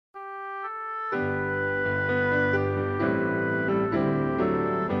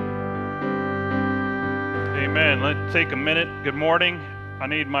Amen. Let's take a minute. Good morning. I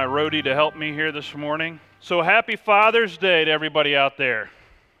need my roadie to help me here this morning. So happy Father's Day to everybody out there.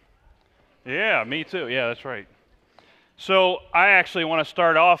 Yeah, me too. Yeah, that's right. So I actually want to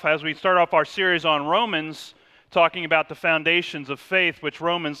start off, as we start off our series on Romans, talking about the foundations of faith, which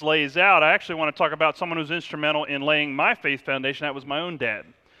Romans lays out. I actually want to talk about someone who's instrumental in laying my faith foundation. That was my own dad.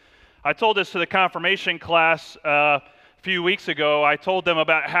 I told this to the confirmation class a few weeks ago. I told them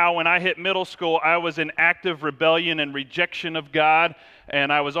about how when I hit middle school, I was in active rebellion and rejection of God,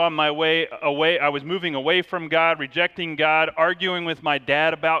 and I was on my way away. I was moving away from God, rejecting God, arguing with my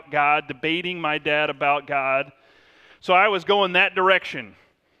dad about God, debating my dad about God. So I was going that direction.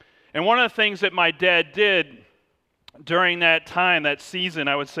 And one of the things that my dad did during that time, that season,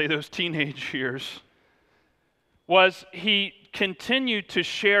 I would say those teenage years, was he continued to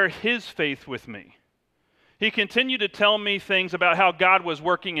share his faith with me. He continued to tell me things about how God was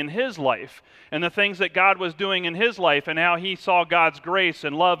working in his life and the things that God was doing in his life and how he saw God's grace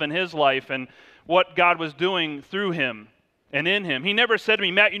and love in his life and what God was doing through him and in him. He never said to me,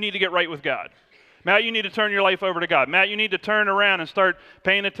 Matt, you need to get right with God. Matt, you need to turn your life over to God. Matt, you need to turn around and start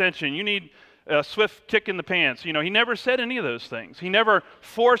paying attention. You need a swift kick in the pants. You know, he never said any of those things. He never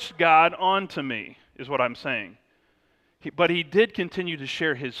forced God onto me, is what I'm saying. But he did continue to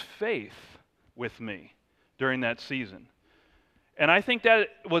share his faith with me during that season. And I think that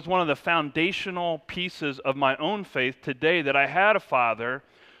was one of the foundational pieces of my own faith today, that I had a father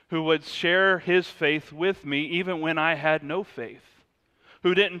who would share his faith with me even when I had no faith,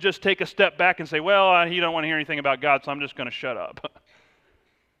 who didn't just take a step back and say, well, he don't want to hear anything about God, so I'm just going to shut up.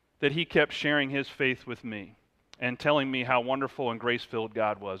 That he kept sharing his faith with me and telling me how wonderful and grace-filled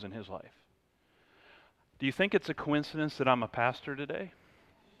God was in his life. Do you think it's a coincidence that I'm a pastor today?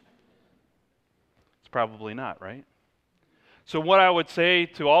 It's probably not, right? So what I would say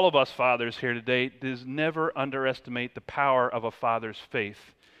to all of us fathers here today is never underestimate the power of a father's faith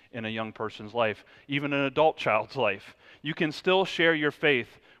in a young person's life, even an adult child's life. You can still share your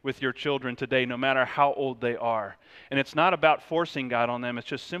faith with your children today, no matter how old they are. And it's not about forcing God on them. It's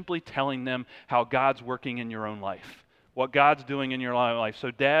just simply telling them how God's working in your own life, what God's doing in your life.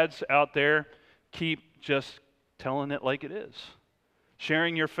 So dads out there, keep just telling it like it is.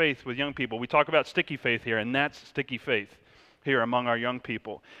 Sharing your faith with young people. We talk about sticky faith here, and that's sticky faith here among our young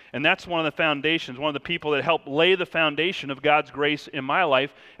people. And that's one of the foundations, one of the people that helped lay the foundation of God's grace in my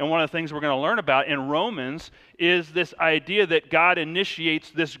life. And one of the things we're going to learn about in Romans is this idea that God initiates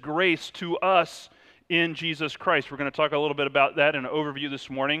this grace to us in Jesus Christ. We're going to talk a little bit about that in an overview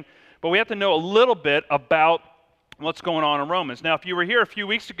this morning. But we have to know a little bit about what's going on in Romans. Now, if you were here a few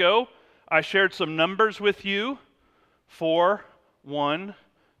weeks ago, I shared some numbers with you. 4, 1,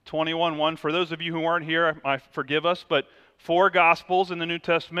 21, 1. For those of you who weren't here, I forgive us, but 4 Gospels in the New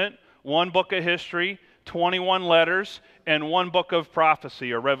Testament, 1 book of history, 21 letters, and 1 book of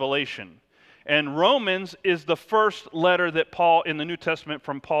prophecy or revelation. And Romans is the first letter that Paul, in the New Testament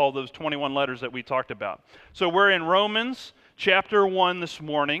from Paul, those 21 letters that we talked about. So we're in Romans chapter 1 this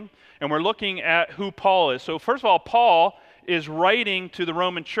morning, and we're looking at who Paul is. So first of all, Paul is writing to the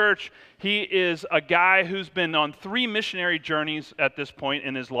Roman church. He is a guy who's been on 3 missionary journeys at this point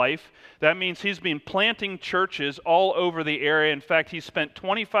in his life. That means he's been planting churches all over the area. In fact, he spent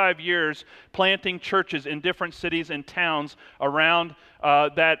 25 years planting churches in different cities and towns around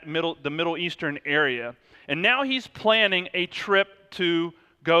the Middle Eastern area. And now he's planning a trip to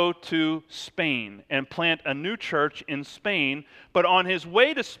go to Spain and plant a new church in Spain. But on his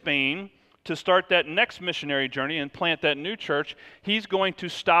way to Spain, to start that next missionary journey and plant that new church, he's going to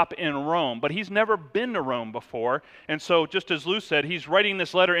stop in Rome. But he's never been to Rome before. And so, just as Lou said, he's writing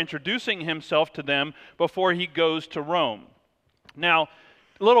this letter introducing himself to them before he goes to Rome. Now,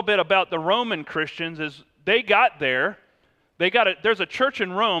 a little bit about the Roman Christians is they got there. There's a church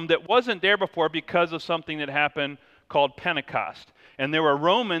in Rome that wasn't there before because of something that happened called Pentecost. And there were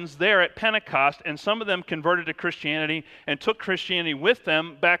Romans there at Pentecost, and some of them converted to Christianity and took Christianity with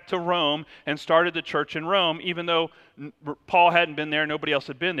them back to Rome and started the church in Rome, even though Paul hadn't been there, nobody else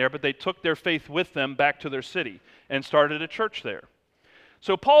had been there, but they took their faith with them back to their city and started a church there.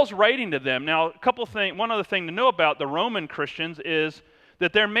 So Paul's writing to them. Now, one other thing to know about the Roman Christians is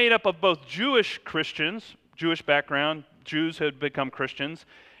that they're made up of both Jewish Christians, Jewish background, Jews who had become Christians,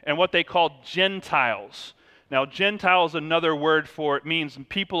 and what they called Gentiles. Now, Gentile is another word for, it means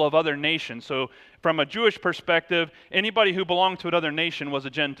people of other nations. So from a Jewish perspective, anybody who belonged to another nation was a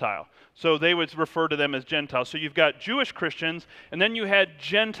Gentile. So they would refer to them as Gentiles. So you've got Jewish Christians, and then you had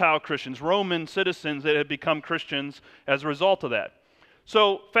Gentile Christians, Roman citizens that had become Christians as a result of that.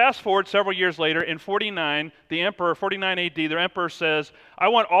 So fast forward several years later, in 49, the emperor, 49 AD, the emperor says, I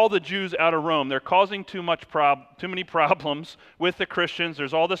want all the Jews out of Rome. They're causing too many problems with the Christians.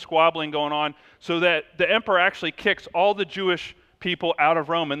 There's all this squabbling going on, so that the emperor actually kicks all the Jewish people out of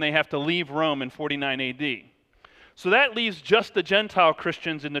Rome, and they have to leave Rome in 49 AD. So that leaves just the Gentile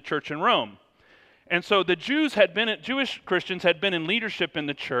Christians in the church in Rome. And so the Jewish Christians had been in leadership in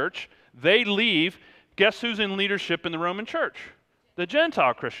the church. They leave. Guess who's in leadership in the Roman church? The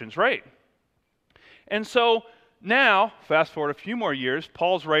Gentile Christians, right? And so now, fast forward a few more years,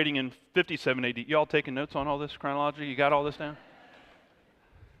 Paul's writing in 57 AD. You all taking notes on all this chronology? You got all this down?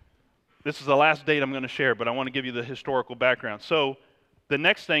 This is the last date I'm going to share, but I want to give you the historical background. So the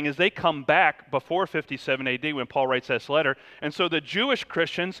next thing is they come back before 57 AD when Paul writes this letter. And so the Jewish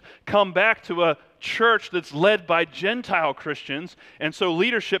Christians come back to a church that's led by Gentile Christians, and so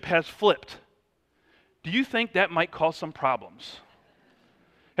leadership has flipped. Do you think that might cause some problems?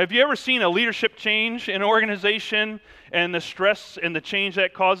 Have you ever seen a leadership change in an organization and the stress and the change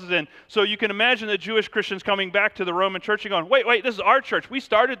that causes? And so you can imagine the Jewish Christians coming back to the Roman church and going, wait, this is our church. We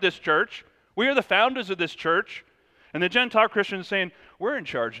started this church. We are the founders of this church. And the Gentile Christians saying, we're in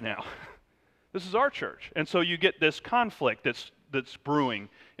charge now. This is our church. And so you get this conflict that's brewing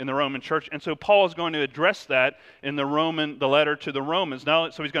in the Roman church. And so Paul is going to address that in the letter to the Romans. Now,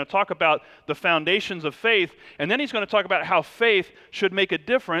 so he's going to talk about the foundations of faith, and then he's going to talk about how faith should make a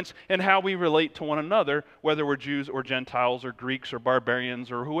difference in how we relate to one another, whether we're Jews or Gentiles or Greeks or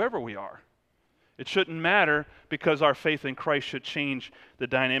barbarians or whoever we are. It shouldn't matter, because our faith in Christ should change the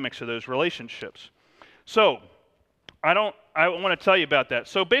dynamics of those relationships. So, I want to tell you about that.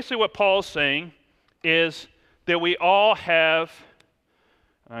 So basically what Paul's saying is that we all have,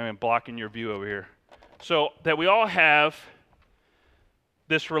 I'm blocking your view over here, so that we all have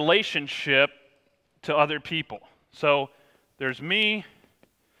this relationship to other people. So there's me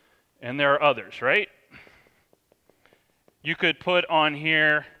and there are others, right? You could put on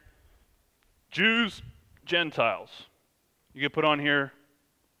here Jews, Gentiles. You could put on here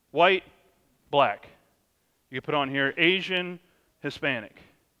white, black. You could put on here Asian, Hispanic.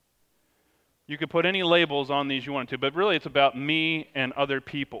 You could put any labels on these you want to, but really it's about me and other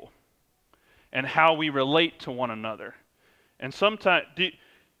people and how we relate to one another. And sometimes, do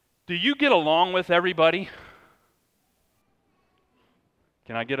you get along with everybody?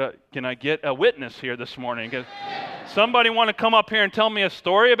 Can I get a witness here this morning? Somebody want to come up here and tell me a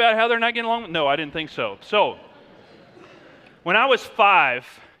story about how they're not getting along? No, I didn't think so. So, when I was 5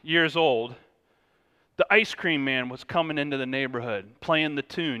 years old, the ice cream man was coming into the neighborhood playing the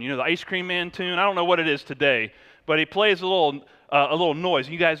tune. You know, the ice cream man tune? I don't know what it is today, but he plays a little noise.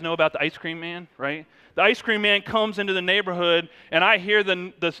 You guys know about the ice cream man, right? The ice cream man comes into the neighborhood, and I hear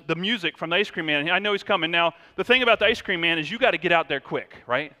the music from the ice cream man. I know he's coming. Now, the thing about the ice cream man is you got to get out there quick,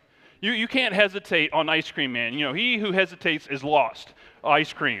 right? You can't hesitate on ice cream man. You know, he who hesitates is lost.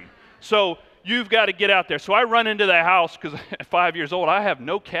 Ice cream. So you've got to get out there. So I run into the house because at 5 years old, I have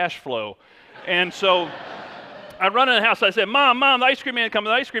no cash flow. And so I run in the house. I said, Mom, the ice cream man coming,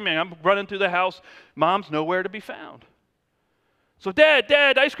 the ice cream man. I'm running through the house. Mom's nowhere to be found. So, Dad,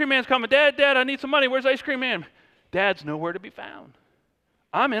 the ice cream man's coming. Dad, I need some money. Where's the ice cream man? Dad's nowhere to be found.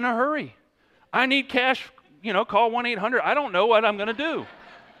 I'm in a hurry. I need cash, call 1-800. I don't know what I'm going to do.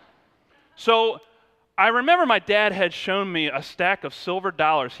 So I remember my dad had shown me a stack of silver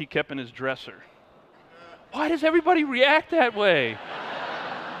dollars he kept in his dresser. Why does everybody react that way?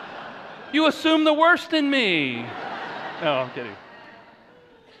 You assume the worst in me. No, I'm kidding.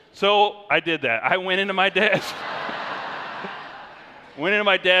 So I did that. I went into my dad's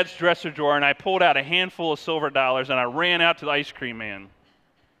dresser drawer, and I pulled out a handful of silver dollars, and I ran out to the ice cream man.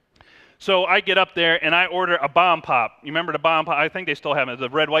 So I get up there, and I order a bomb pop. You remember the bomb pop? I think they still have it. It's a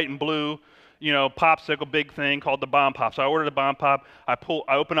red, white, and blue, popsicle, big thing called the bomb pop. So I ordered a bomb pop. I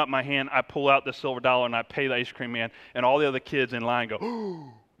open up my hand. I pull out the silver dollar, and I pay the ice cream man, and all the other kids in line go,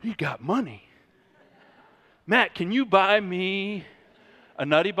 "Oh, he got money. Matt, can you buy me a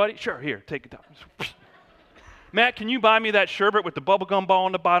Nutty Buddy?" "Sure, here, take it down." "Matt, can you buy me that sherbet with the bubblegum ball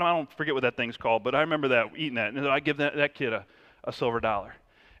on the bottom?" I don't forget what that thing's called, but I remember eating that. And I give that kid a silver dollar.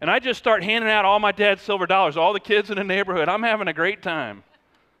 And I just start handing out all my dad's silver dollars, all the kids in the neighborhood. I'm having a great time.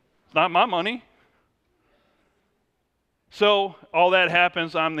 It's not my money. So all that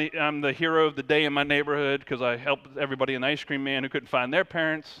happens. I'm the hero of the day in my neighborhood because I helped everybody in the ice cream man who couldn't find their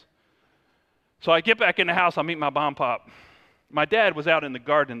parents. So I get back in the house. I'm eating my bomb pop. My dad was out in the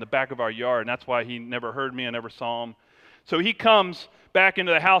garden in the back of our yard, and that's why he never heard me. I never saw him. So he comes back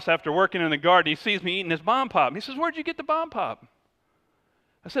into the house after working in the garden. He sees me eating his bomb pop. And he says, "Where'd you get the bomb pop?"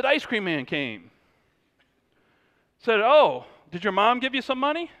 I said, "Ice cream man came." I said, "Oh, did your mom give you some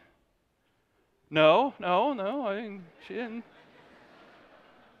money? No, she didn't.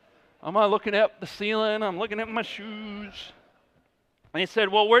 I'm not looking at the ceiling, I'm looking at my shoes. And he said,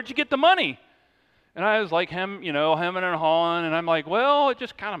 well, where'd you get the money? And I was like hemming and hawing, and I'm like, well, it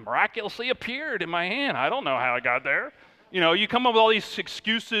just kind of miraculously appeared in my hand. I don't know how it got there. You come up with all these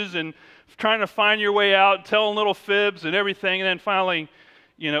excuses and trying to find your way out, telling little fibs and everything, and then finally,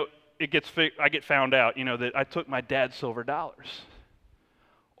 I get found out, that I took my dad's silver dollars.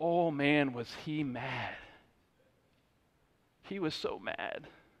 Oh man, was he mad. He was so mad.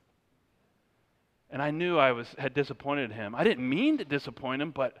 And I knew I had disappointed him. I didn't mean to disappoint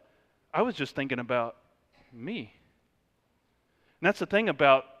him, but I was just thinking about me. And that's the thing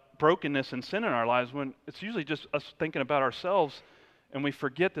about brokenness and sin in our lives, when it's usually just us thinking about ourselves, and we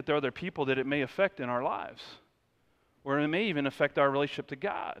forget that there are other people that it may affect in our lives, or it may even affect our relationship to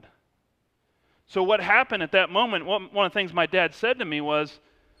God. So what happened at that moment, one of the things my dad said to me was,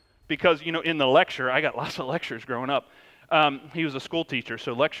 because, in the lecture, I got lots of lectures growing up. He was a school teacher,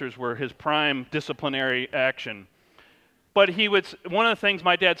 so lectures were his prime disciplinary action. But one of the things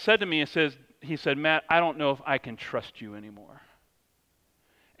my dad said to me, he said, Matt, I don't know if I can trust you anymore.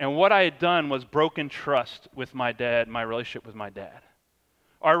 And what I had done was broken trust with my dad, my relationship with my dad.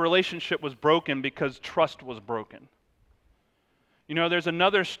 Our relationship was broken because trust was broken. There's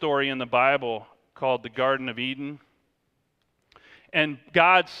another story in the Bible called the Garden of Eden. And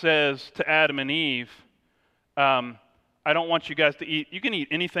God says to Adam and Eve, I don't want you guys to eat. You can eat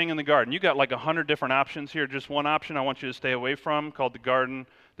anything in the garden. You got like 100 different options here. Just one option I want you to stay away from, called the garden,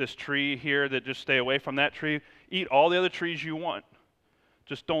 this tree here, that just stay away from that tree. Eat all the other trees you want.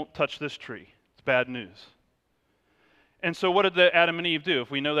 Just don't touch this tree. It's bad news. And so what did Adam and Eve do? If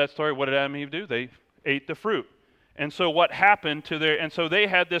we know that story, what did Adam and Eve do? They ate the fruit. And so what happened and so they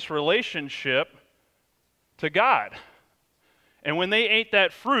had this relationship to God. And when they ate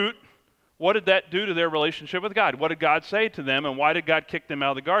that fruit, what did that do to their relationship with God? What did God say to them, and why did God kick them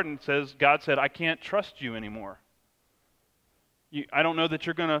out of the garden? It says, God said, I can't trust you anymore. I don't know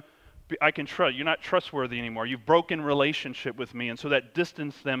that I can trust. You're not trustworthy anymore. You've broken relationship with me, and so that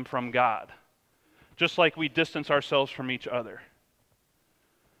distanced them from God, just like we distance ourselves from each other.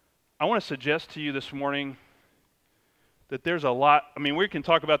 I want to suggest to you this morning that there's a lot. We can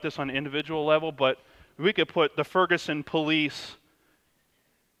talk about this on an individual level, but we could put the Ferguson police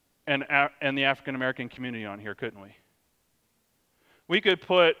and the African American community on here, couldn't we? We could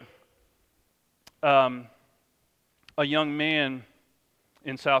put a young man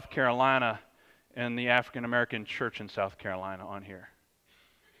in South Carolina and the African American church in South Carolina on here.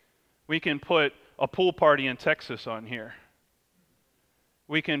 We can put a pool party in Texas on here.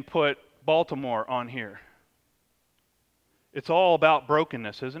 We can put Baltimore on here. It's all about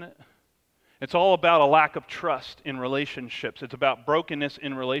brokenness, isn't it? It's all about a lack of trust in relationships. It's about brokenness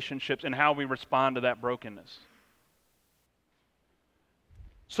in relationships and how we respond to that brokenness.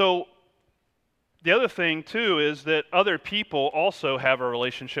 So the other thing, too, is that other people also have a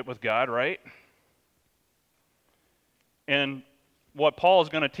relationship with God, right? And what Paul is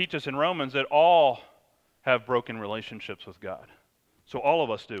going to teach us in Romans, that all have broken relationships with God. So all of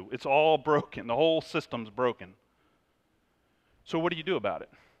us do. It's all broken. The whole system's broken. So what do you do about it?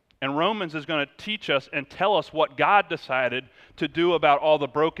 And Romans is going to teach us and tell us what God decided to do about all the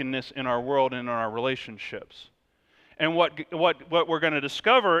brokenness in our world and in our relationships. And what we're going to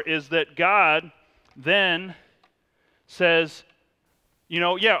discover is that God then says,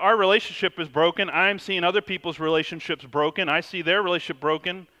 our relationship is broken. I'm seeing other people's relationships broken. I see their relationship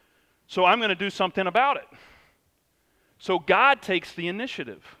broken. So I'm going to do something about it. So God takes the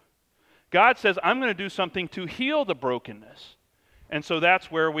initiative. God says, I'm going to do something to heal the brokenness. And so that's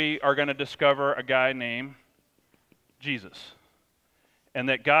where we are going to discover a guy named Jesus. And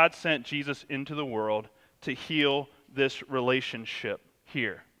that God sent Jesus into the world to heal this relationship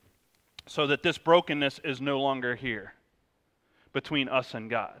here. So that this brokenness is no longer here between us and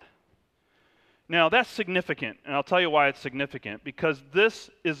God. Now that's significant, and I'll tell you why it's significant. Because this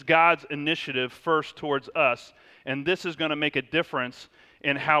is God's initiative first towards us, and this is going to make a difference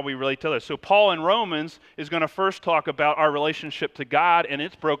in how we relate to others. So Paul in Romans is going to first talk about our relationship to God and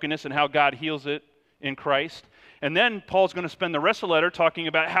its brokenness and how God heals it in Christ. And then Paul's going to spend the rest of the letter talking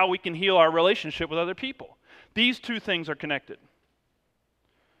about how we can heal our relationship with other people. These two things are connected.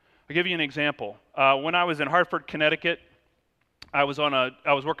 I'll give you an example. When I was in Hartford, Connecticut, I was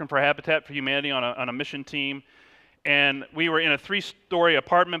working for Habitat for Humanity on a mission team, and we were in a 3-story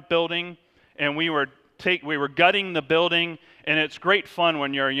apartment building, and we were we were gutting the building, and it's great fun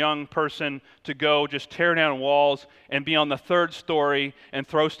when you're a young person to go just tear down walls and be on the third story and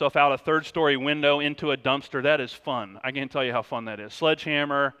throw stuff out a third story window into a dumpster. That is fun. I can't tell you how fun that is.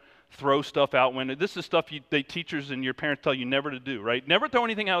 Sledgehammer, throw stuff out window. This is stuff the teachers and your parents tell you never to do, right? Never throw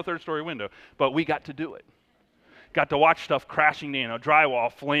anything out a third story window, but we got to do it. Got to watch stuff crashing down,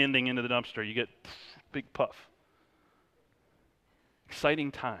 drywall landing into the dumpster. You get big puff.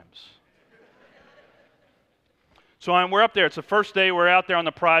 Exciting times. So we're up there. It's the first day we're out there on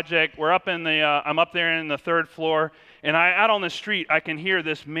the project. We're up in I'm up there in the third floor, and out on the street, I can hear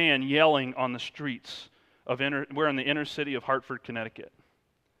this man yelling on the streets we're in the inner city of Hartford, Connecticut.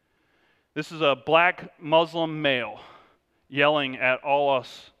 This is a black Muslim male yelling at all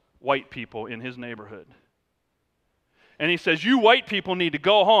us white people in his neighborhood. And he says, "You white people need to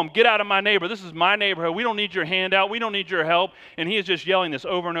go home. Get out of my neighborhood. This is my neighborhood. We don't need your handout. We don't need your help." And he is just yelling this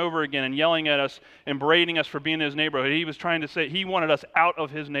over and over again and yelling at us and berating us for being in his neighborhood. He was trying to say he wanted us out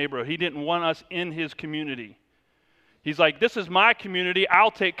of his neighborhood. He didn't want us in his community. He's like, "This is my community. I'll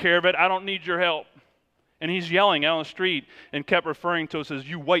take care of it. I don't need your help." And he's yelling out on the street and kept referring to us as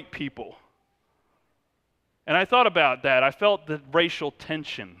 "you white people." And I thought about that. I felt the racial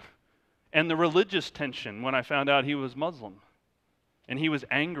tension and the religious tension when I found out he was Muslim. And he was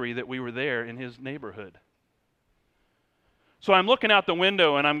angry that we were there in his neighborhood. So I'm looking out the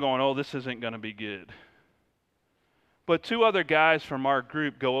window and I'm going, oh, this isn't going to be good. But two other guys from our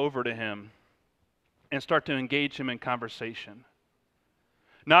group go over to him and start to engage him in conversation.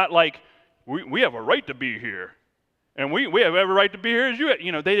 Not like, we have a right to be here. And we have every right to be here as you.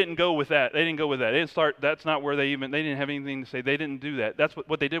 They didn't go with that. They didn't start, that's not where they didn't have anything to say. They didn't do that. That's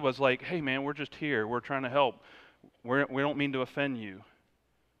what they did was like, "Hey man, we're just here. We're trying to help. We don't mean to offend you.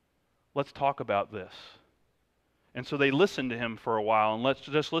 Let's talk about this." And so they listened to him for a while, and let's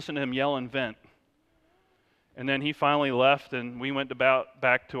just listen to him yell and vent. And then he finally left, and we went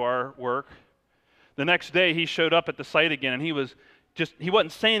back to our work. The next day, he showed up at the site again, and he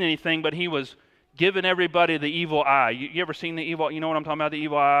wasn't saying anything, but he was giving everybody the evil eye. You ever seen the evil, you know what I'm talking about, the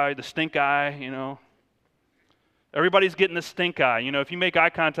evil eye, the stink eye, Everybody's getting the stink eye. If you make eye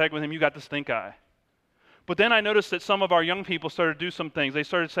contact with him, you got the stink eye. But then I noticed that some of our young people started to do some things. They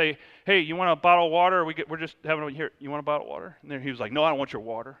started to say, "Hey, you want a bottle of water? We're just having it here. You want a bottle of water?" And then he was like, "No, I don't want your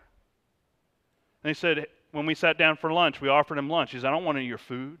water." And he said, when we sat down for lunch, we offered him lunch. He said, "I don't want any of your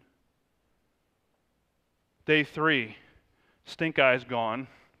food." Day 3, stink eye's gone,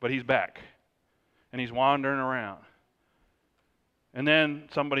 but he's back. And he's wandering around. And then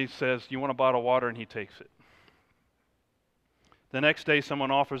somebody says, "You want a bottle of water?" And he takes it. The next day, someone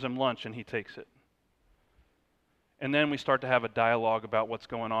offers him lunch, and he takes it. And then we start to have a dialogue about what's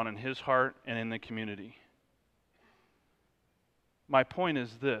going on in his heart and in the community. My point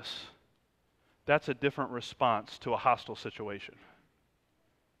is this: that's a different response to a hostile situation.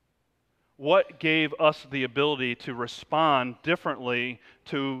 What gave us the ability to respond differently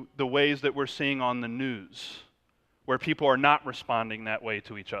to the ways that we're seeing on the news, where people are not responding that way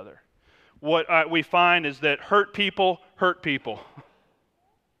to each other? What we find is that hurt people hurt people.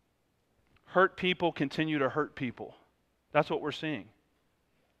 Hurt people continue to hurt people. That's what we're seeing.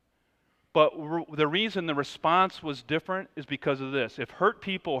 But the reason the response was different is because of this. If hurt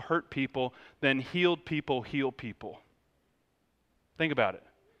people, then healed people heal people. Think about it.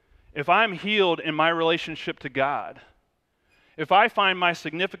 If I'm healed in my relationship to God, if I find my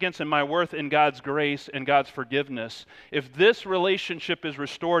significance and my worth in God's grace and God's forgiveness, if this relationship is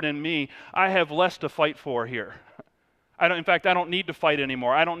restored in me, I have less to fight for here. I don't need to fight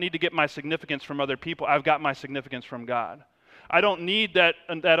anymore. I don't need to get my significance from other people. I've got my significance from God. I don't need that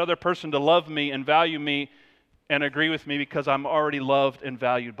other person to love me and value me and agree with me because I'm already loved and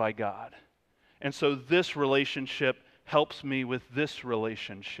valued by God. And so this relationship helps me with this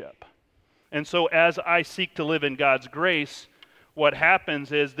relationship. And so as I seek to live in God's grace, what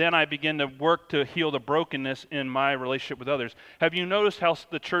happens is then I begin to work to heal the brokenness in my relationship with others. Have you noticed how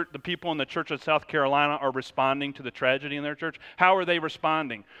the people in the church of South Carolina are responding to the tragedy in their church? How are they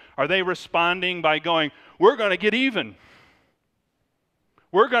responding? Are they responding by going, "We're going to get even.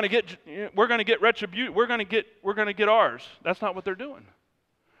 We're going to get retribution. We're going to get ours"? That's not what they're doing.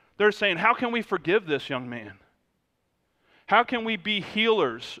 They're saying, "How can we forgive this young man? How can we be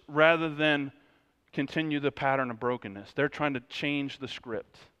healers rather than continue the pattern of brokenness?" They're trying to change the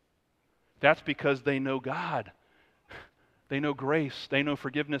script. That's because they know God. They know grace. They know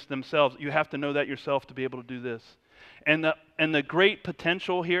forgiveness themselves. You have to know that yourself to be able to do this. And the great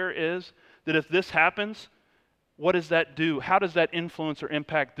potential here is that if this happens, what does that do? How does that influence or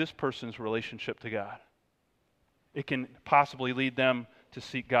impact this person's relationship to God? It can possibly lead them to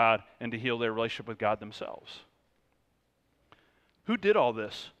seek God and to heal their relationship with God themselves. Who did all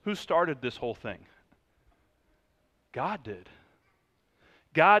this? Who started this whole thing? God did.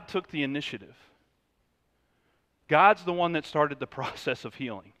 God took the initiative. God's the one that started the process of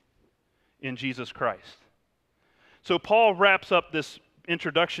healing in Jesus Christ. So Paul wraps up this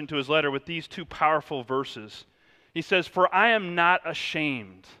introduction to his letter with these two powerful verses. He says, "For I am not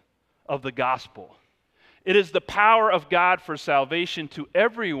ashamed of the gospel. It is the power of God for salvation to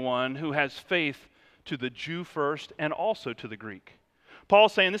everyone who has faith, to the Jew first and also to the Greek."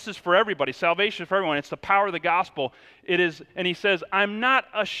 Paul's saying this is for everybody, salvation for everyone. It's the power of the gospel. It is, and he says, I'm not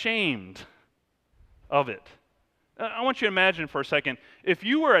ashamed of it. I want you to imagine for a second, if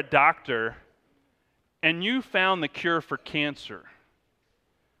you were a doctor and you found the cure for cancer,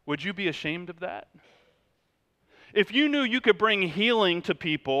 would you be ashamed of that? If you knew you could bring healing to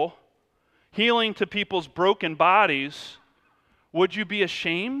people, healing to people's broken bodies, would you be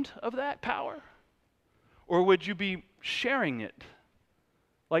ashamed of that power? Or would you be sharing it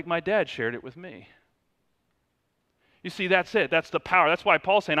like my dad shared it with me? You see, that's it. That's the power. That's why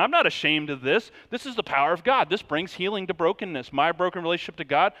Paul's saying, I'm not ashamed of this. This is the power of God. This brings healing to brokenness. My broken relationship to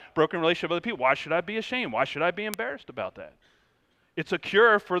God, broken relationship with other people. Why should I be ashamed? Why should I be embarrassed about that? It's a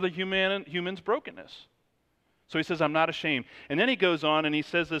cure for the human's brokenness. So he says, I'm not ashamed. And then he goes on and he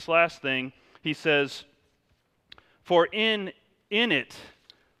says this last thing. He says, for in it,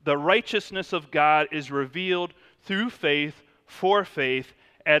 the righteousness of God is revealed through faith, for faith,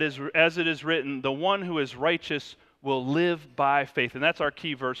 as it is written, the one who is righteous will live by faith. And that's our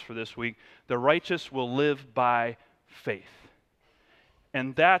key verse for this week. The righteous will live by faith.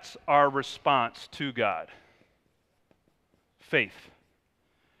 And that's our response to God. Faith.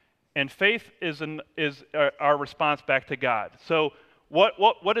 And faith is our response back to God. So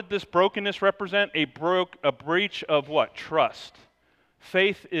what did this brokenness represent? A breach of what? Trust.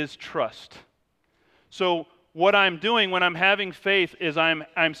 Faith is trust. So what I'm doing when I'm having faith is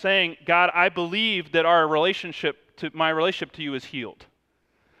I'm saying, God, I believe that my relationship to you is healed.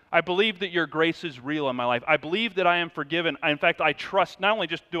 I believe that your grace is real in my life. I believe that I am forgiven. In fact, I trust, not only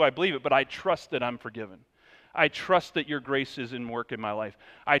just do I believe it, but I trust that I'm forgiven. I trust that your grace is in work in my life.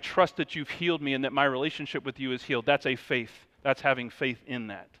 I trust that you've healed me and that my relationship with you is healed. That's a faith. That's having faith in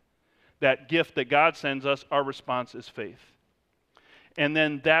that. That gift that God sends us, our response is faith. And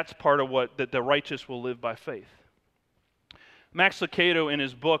then that's part of that the righteous will live by faith. Max Lucado in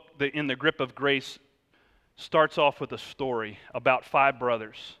his book, In the Grip of Grace, starts off with a story about 5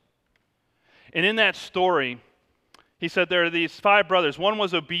 brothers. And in that story, he said there are these 5 brothers. One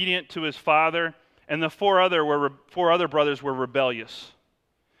was obedient to his father, and the 4 other brothers were rebellious.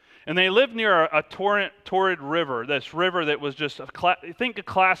 And they lived near a torrid river, this river that was just, think of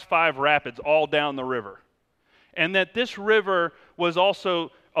class 5 rapids all down the river. And that this river was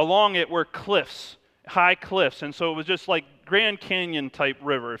also, along it were cliffs, high cliffs. And so it was just like Grand Canyon type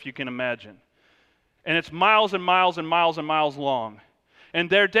river, if you can imagine. And it's miles and miles and miles and miles long. And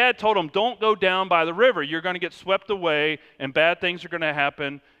their dad told them, don't go down by the river. You're going to get swept away, and bad things are going to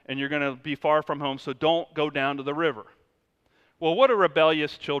happen, and you're going to be far from home, so don't go down to the river. Well, what do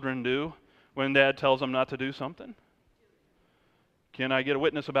rebellious children do when dad tells them not to do something? Can I get a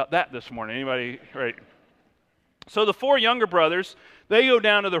witness about that this morning? Anybody? Right. So the 4 younger brothers, they go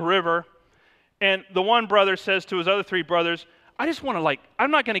down to the river, and the one brother says to his other 3 brothers, I just want to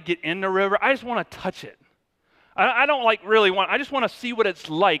I'm not going to get in the river. I just want to touch it. I don't I just want to see what it's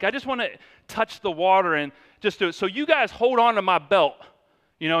like. I just want to touch the water and just do it. So you guys hold on to my belt.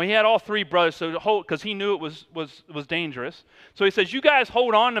 You know, he had all 3 brothers, so because he knew it was dangerous. So he says, you guys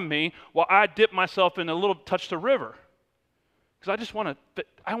hold on to me while I dip myself in touch the river. Because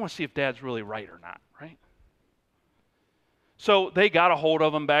I want to see if Dad's really right or not, right? So they got a hold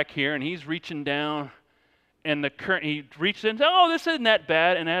of him back here, and he's reaching down, and he reaches in, oh, this isn't that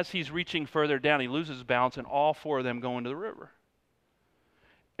bad. And as he's reaching further down, he loses his balance, and all 4 of them go into the river.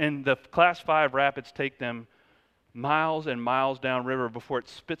 And the class 5 rapids take them miles and miles downriver before it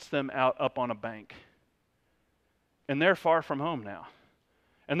spits them out up on a bank. And they're far from home now.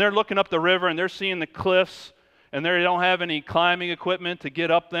 And they're looking up the river, and they're seeing the cliffs, and they don't have any climbing equipment to get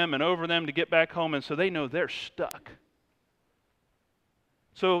up them and over them to get back home, and so they know they're stuck.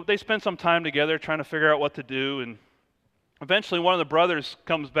 So they spend some time together trying to figure out what to do, and eventually one of the brothers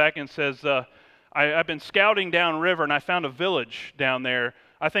comes back and says, I've been scouting downriver, and I found a village down there.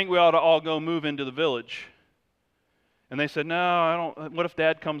 I think we ought to all go move into the village. And they said, no, I don't. What if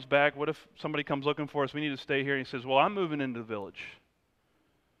Dad comes back? What if somebody comes looking for us? We need to stay here. And he says, well, I'm moving into the village.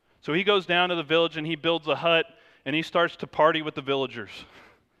 So he goes down to the village, and he builds a hut, and he starts to party with the villagers.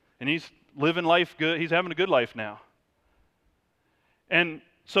 And he's living life good. He's having a good life now. And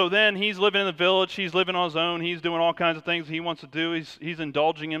so then he's living in the village. He's living on his own. He's doing all kinds of things he wants to do. He's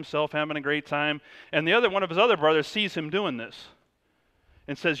indulging himself, having a great time. And one of his other brothers sees him doing this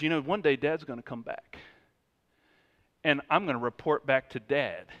and says, one day Dad's going to come back. And I'm going to report back to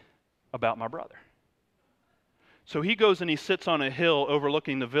Dad about my brother. So he goes and he sits on a hill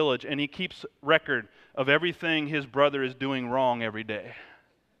overlooking the village, and he keeps record of everything his brother is doing wrong every day.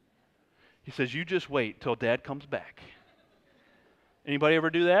 He says, you just wait till Dad comes back. Anybody ever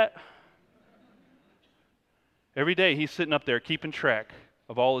do that? Every day he's sitting up there keeping track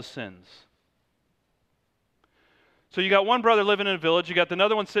of all his sins. So you got one brother living in a village, you got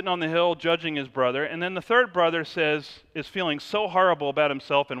another one sitting on the hill judging his brother, and then the third brother is feeling so horrible about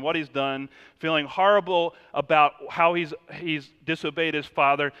himself and what he's done, feeling horrible about how he's disobeyed his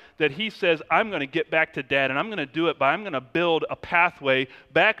father, that he says, I'm going to get back to Dad, and I'm going to do it I'm going to build a pathway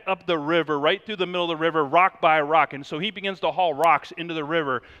back up the river, right through the middle of the river, rock by rock. And so he begins to haul rocks into the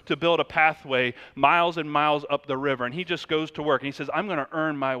river to build a pathway miles and miles up the river, and he just goes to work, and he says, I'm going to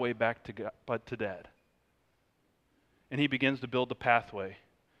earn my way back to Dad. And he begins to build the pathway.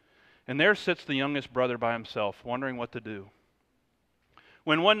 And there sits the youngest brother by himself, wondering what to do.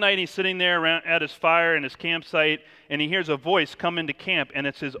 When one night he's sitting there at his fire in his campsite, and he hears a voice come into camp, and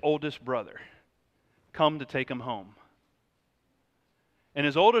it's his oldest brother, come to take him home. And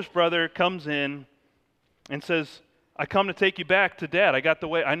his oldest brother comes in and says, I come to take you back to Dad.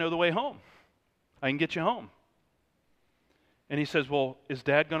 I know the way home. I can get you home. And he says, well, is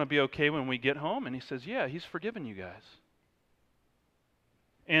Dad going to be okay when we get home? And he says, yeah, he's forgiven you guys.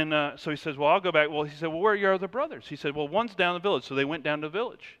 And so he says, well, I'll go back. Well, he said, well, where are your other brothers? He said, well, one's down the village. So they went down to the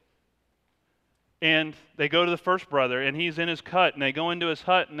village. And they go to the first brother, and he's in his hut. And they go into his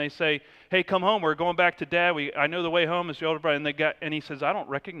hut, and they say, hey, come home. We're going back to Dad. I know the way home is the older brother. And he says, I don't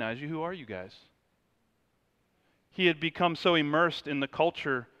recognize you. Who are you guys? He had become so immersed in the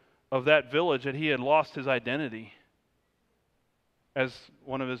culture of that village that he had lost his identity as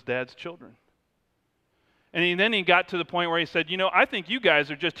one of his dad's children. And then he got to the point where he said, I think you guys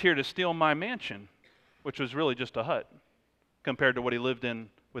are just here to steal my mansion, which was really just a hut compared to what he lived in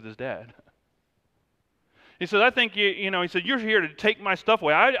with his dad. He said, I think he said, you're here to take my stuff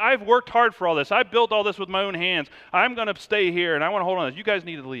away. I've worked hard for all this. I built all this with my own hands. I'm going to stay here, and I want to hold on to this. You guys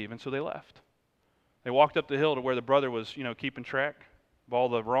need to leave. And so they left. They walked up the hill to where the brother was, keeping track of all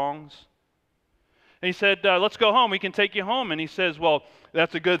the wrongs. And he said, let's go home. We can take you home. And he says, well,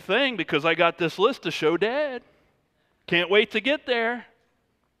 that's a good thing because I got this list to show Dad. Can't wait to get there.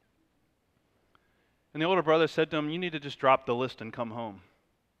 And the older brother said to him, you need to just drop the list and come home.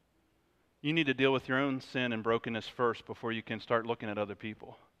 You need to deal with your own sin and brokenness first before you can start looking at other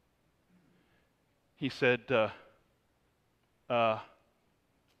people. He said, what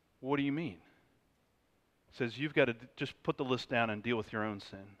do you mean? He says, you've got to just put the list down and deal with your own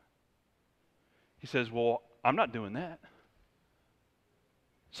sin. He says, well, I'm not doing that.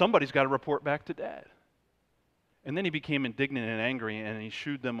 Somebody's got to report back to Dad. And then he became indignant and angry, and he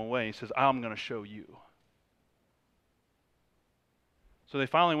shooed them away. He says, I'm going to show you. So they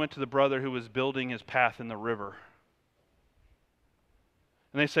finally went to the brother who was building his path in the river.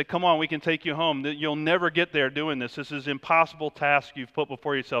 And they said, come on, we can take you home. You'll never get there doing this. This is an impossible task you've put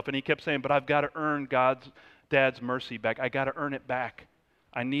before yourself. And he kept saying, but I've got to earn Dad's mercy back. I got to earn it back.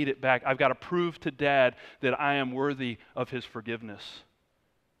 I need it back. I've got to prove to Dad that I am worthy of his forgiveness.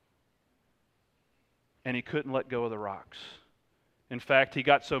 And he couldn't let go of the rocks. In fact, he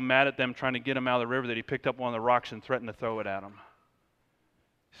got so mad at them trying to get him out of the river that he picked up one of the rocks and threatened to throw it at him.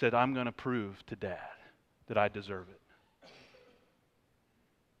 He said, I'm going to prove to Dad that I deserve it.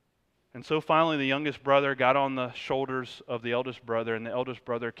 And so finally the youngest brother got on the shoulders of the eldest brother, and the eldest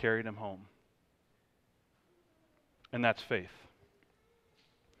brother carried him home. And that's faith.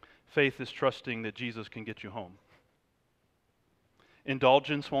 Faith is trusting that Jesus can get you home.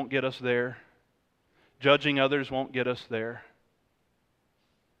 Indulgence won't get us there. Judging others won't get us there.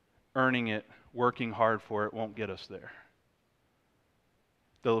 Earning it, working hard for it won't get us there.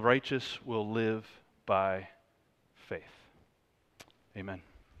 The righteous will live by faith. Amen.